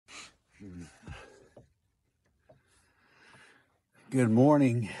Good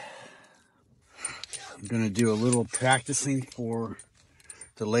morning. I'm going to do a little practicing for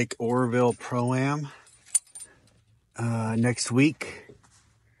the Lake Oroville Pro-Am next week.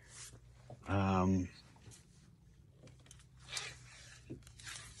 For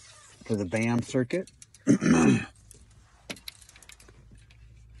the BAM circuit.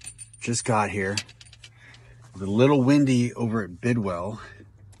 Just got here. It was a little windy over at Bidwell.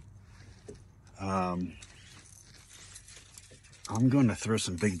 I'm going to throw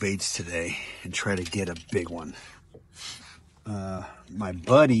some big baits today and try to get a big one. My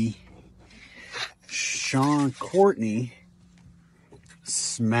buddy, Sean Courtney,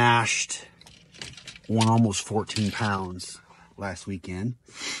 smashed one almost 14 pounds last weekend.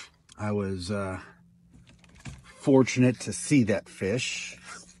 I was fortunate to see that fish.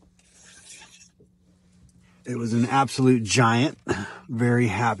 It was an absolute giant. Very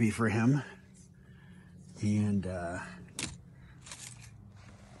happy for him. And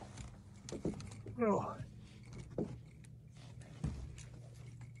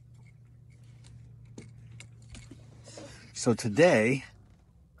so today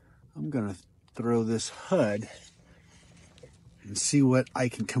I'm gonna throw this HUD and see what I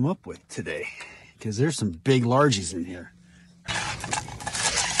can come up with today, because there's some big largies in here.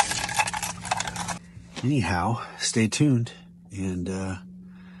 Anyhow, stay tuned and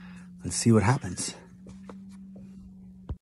let's see what happens.